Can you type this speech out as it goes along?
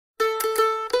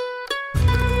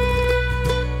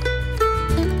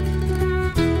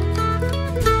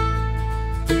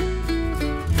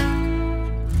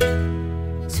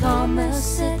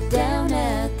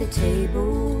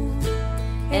table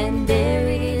and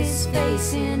buried his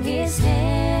face in his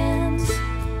hands.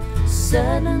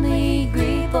 Suddenly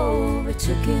grief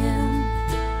overtook him,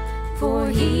 for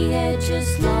he had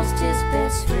just lost his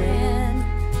best friend.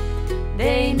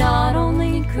 They not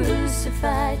only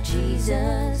crucified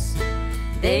Jesus,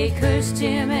 they cursed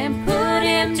him and put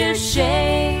him to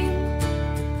shame.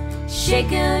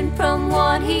 Shaken from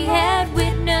what he had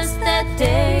witnessed that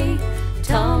day,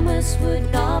 Thomas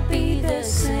would not be the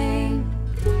same.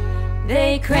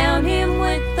 They crowned him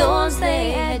with thorns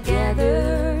they had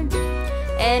gathered,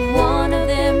 and one of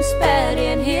them spat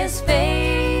in his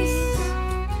face.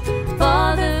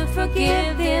 Father,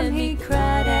 forgive him, he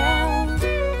cried out,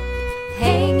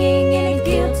 hanging in a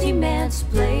guilty man's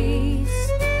place.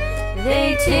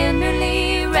 They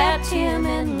tenderly wrapped him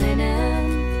in linen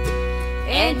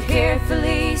and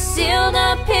carefully sealed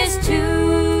up his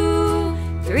tomb.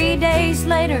 3 days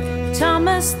later,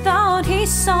 Thomas thought he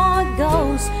saw a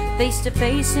ghost face to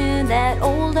face in that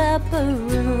old upper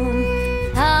room.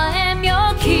 I am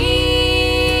your king,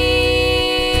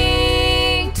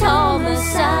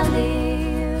 Thomas, I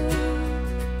live.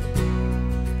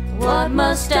 What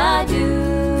must I do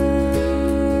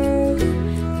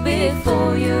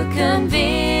before you're convinced?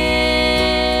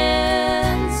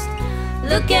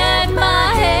 Look at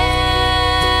my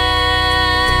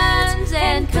hands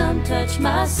and come touch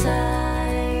my side.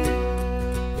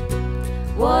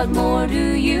 What more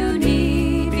do you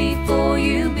need before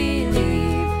you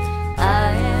believe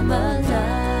I am alive?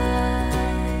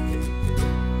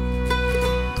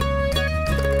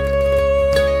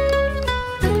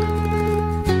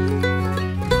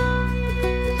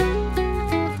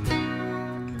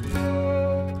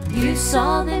 You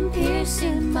saw them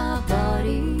piercing my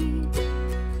body,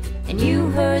 and you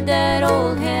heard that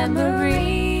old hammer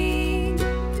ring.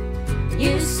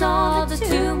 You saw the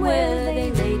tomb where they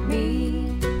laid me,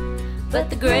 but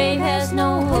the grave has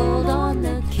no hold on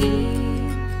the key.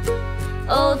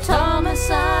 Oh,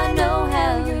 Thomas, I know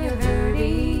how you're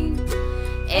hurting,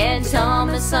 and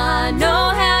Thomas, I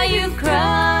know how you've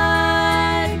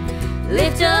cried.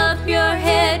 Lift up your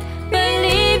head,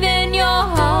 believe in your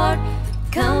heart.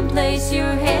 Come place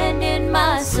your hand in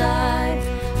my side.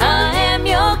 I am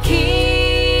your king,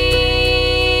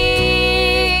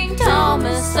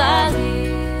 Thomas, I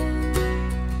live.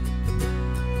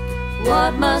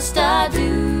 What must I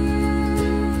do